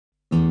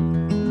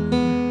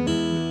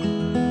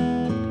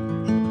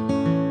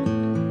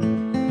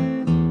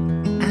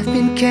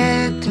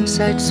kept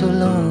inside so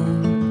long.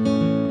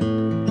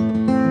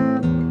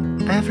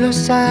 I've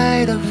lost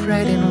sight of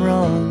right and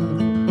wrong.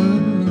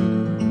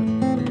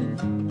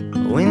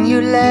 When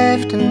you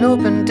left an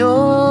open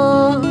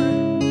door,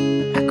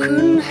 I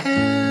couldn't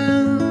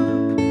help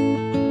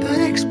but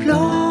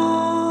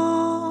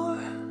explore.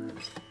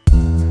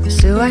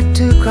 So I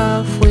took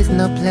off with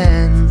no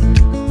plan,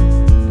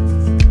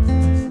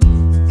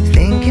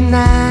 thinking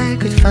I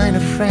could find a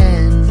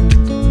friend,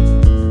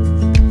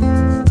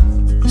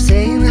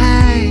 saying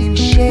hi and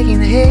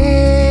shaking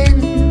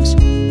hands.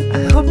 I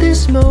hope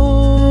this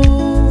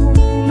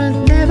moment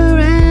never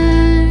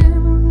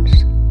ends.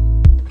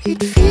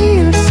 It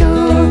feels so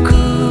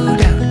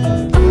good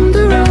out on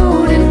the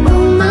road and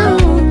on my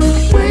own,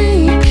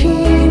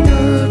 waking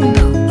up,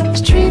 no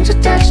strings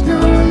attached, no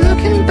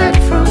looking back,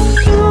 from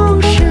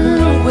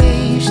ocean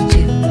waves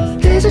to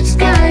desert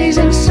skies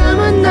and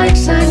summer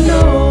nights. I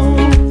know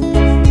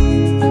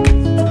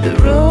the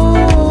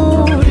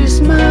road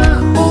is my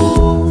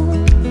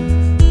home.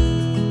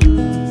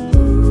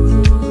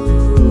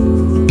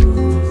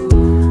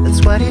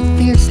 That's what it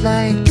feels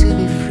like to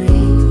be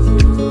free,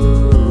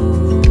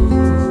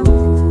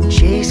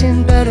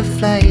 chasing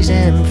butterflies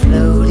and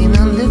floating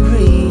on the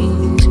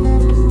breeze.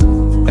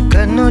 I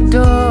got no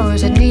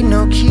doors, I need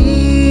no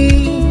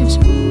keys,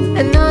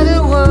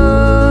 another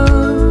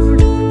world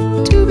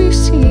to be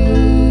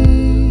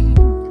seen.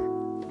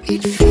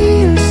 It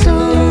feels so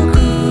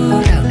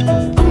good out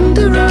on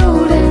the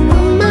road and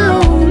on my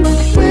own,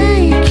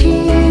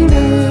 waking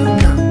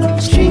up, no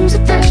strings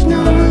attached,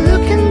 no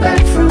looking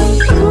back, from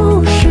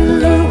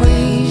ocean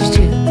waves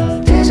to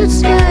desert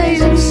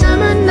skies and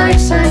summer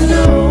nights. I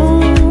know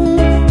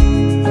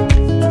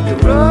the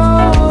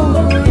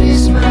road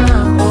is my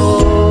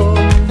home.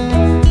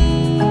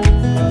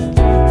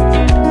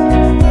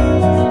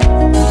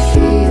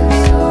 Feels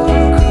so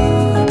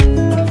good,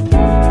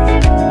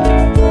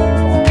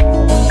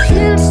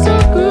 feels so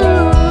good.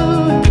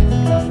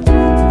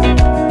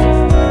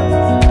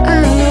 I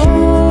know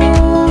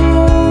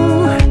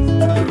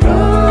the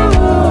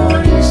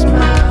road is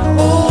my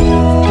home.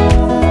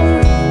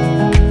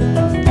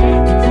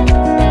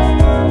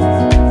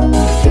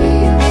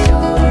 Feels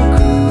so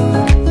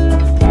good,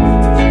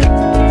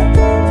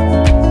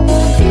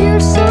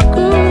 feels so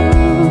good.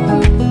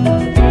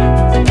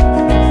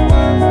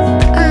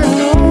 I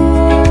know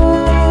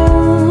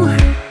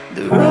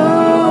the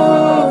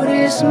road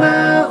is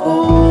my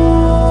home.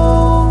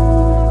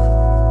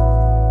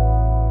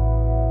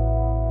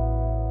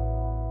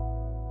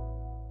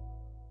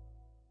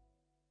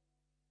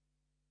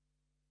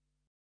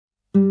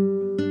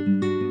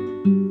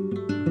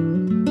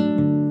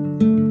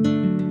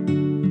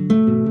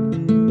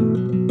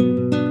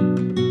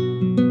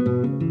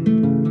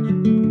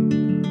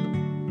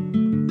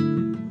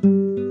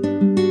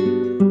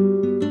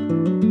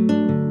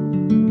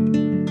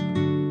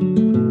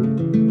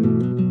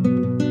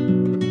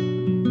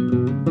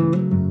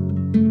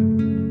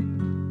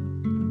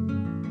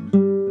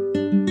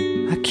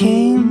 I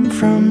came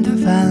from the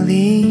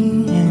valley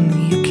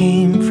and you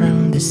came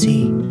from the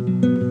sea.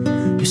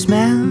 You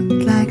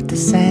smelled like the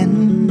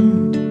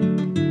sand.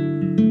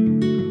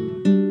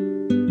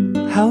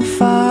 How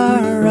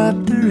far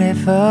up the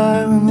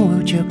river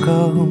would you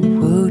go,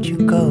 would you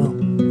go,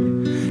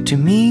 to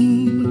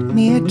meet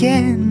me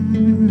again?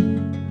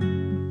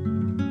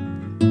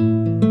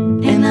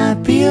 And I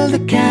built a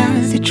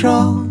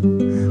cathedral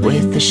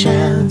with the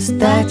shells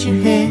that you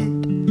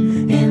hid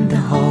in the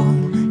hole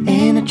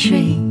in a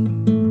tree.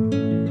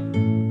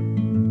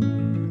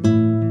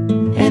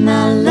 And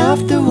I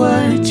love the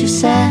words you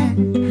said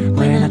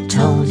when I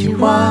told you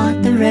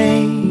what the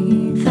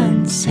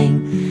ravens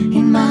sing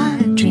in my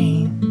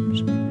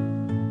dreams.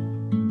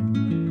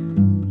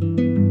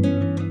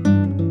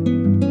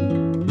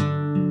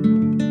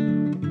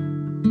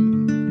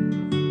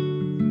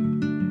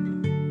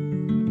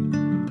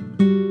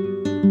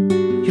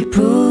 You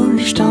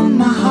pushed on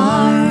my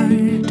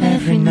heart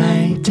every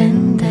night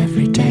and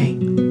every day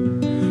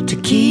to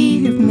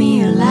keep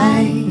me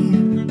alive.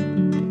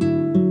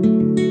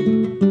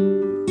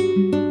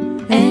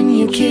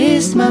 You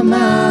kissed my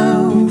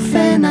mouth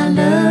and I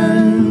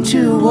learned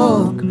to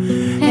walk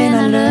and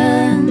I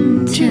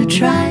learned to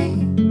try.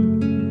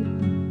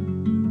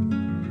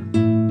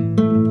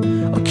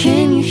 Oh,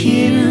 can you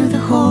hear the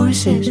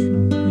horses?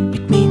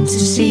 It means the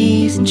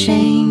season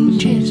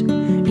changes.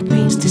 It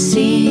means the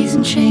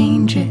season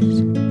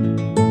changes.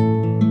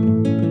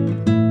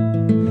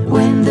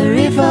 When the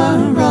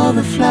river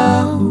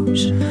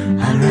overflows,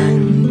 I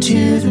run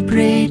to the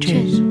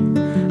bridges.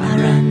 I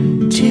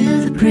run to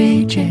the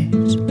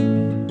bridges.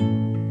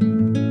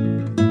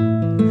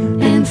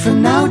 And for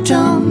now,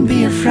 don't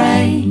be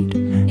afraid.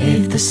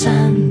 If the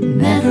sun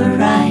never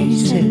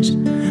rises,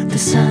 the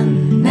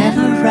sun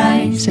never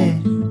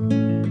rises.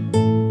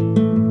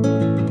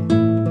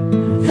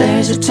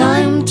 There's a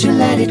time to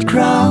let it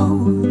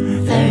grow.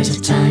 There's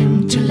a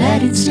time to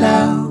let it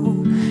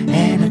slow,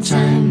 and a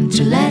time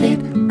to let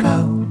it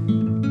go.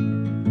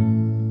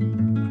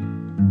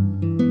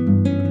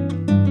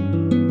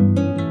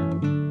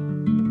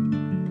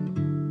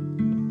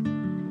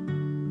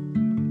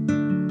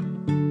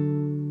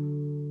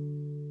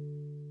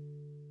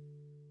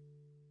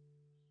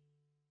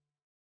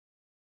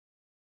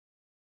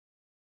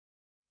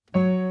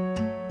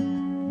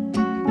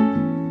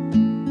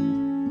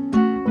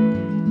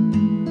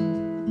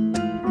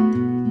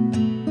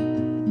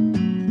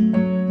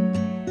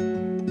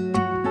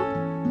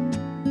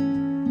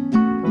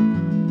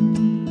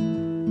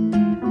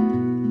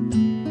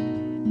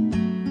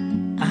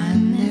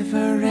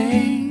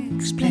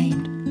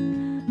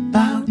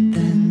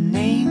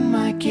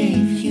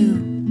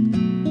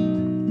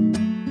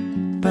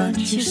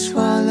 makes you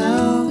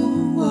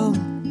swallow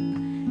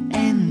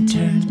and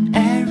turn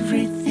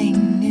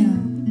everything new.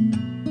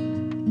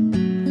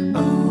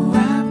 Oh,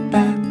 I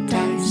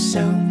baptized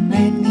so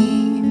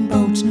many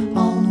boats,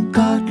 all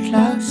got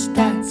lost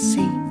at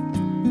sea.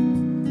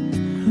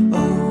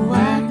 Oh,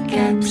 I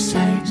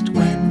capsized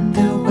when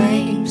the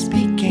waves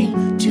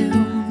became too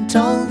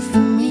tall for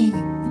me.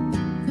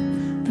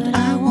 But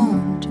I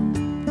want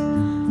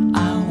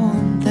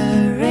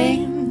the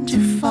rain to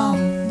fall.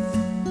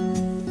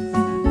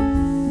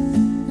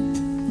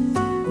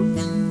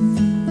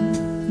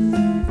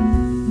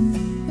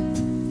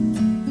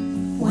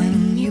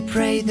 When you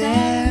pray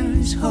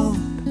there's hope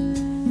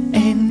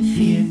and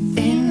fear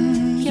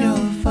in your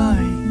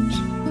voice.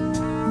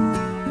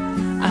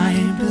 I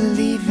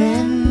believe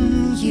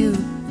in you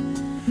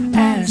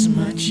as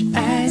much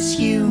as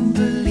you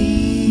believe.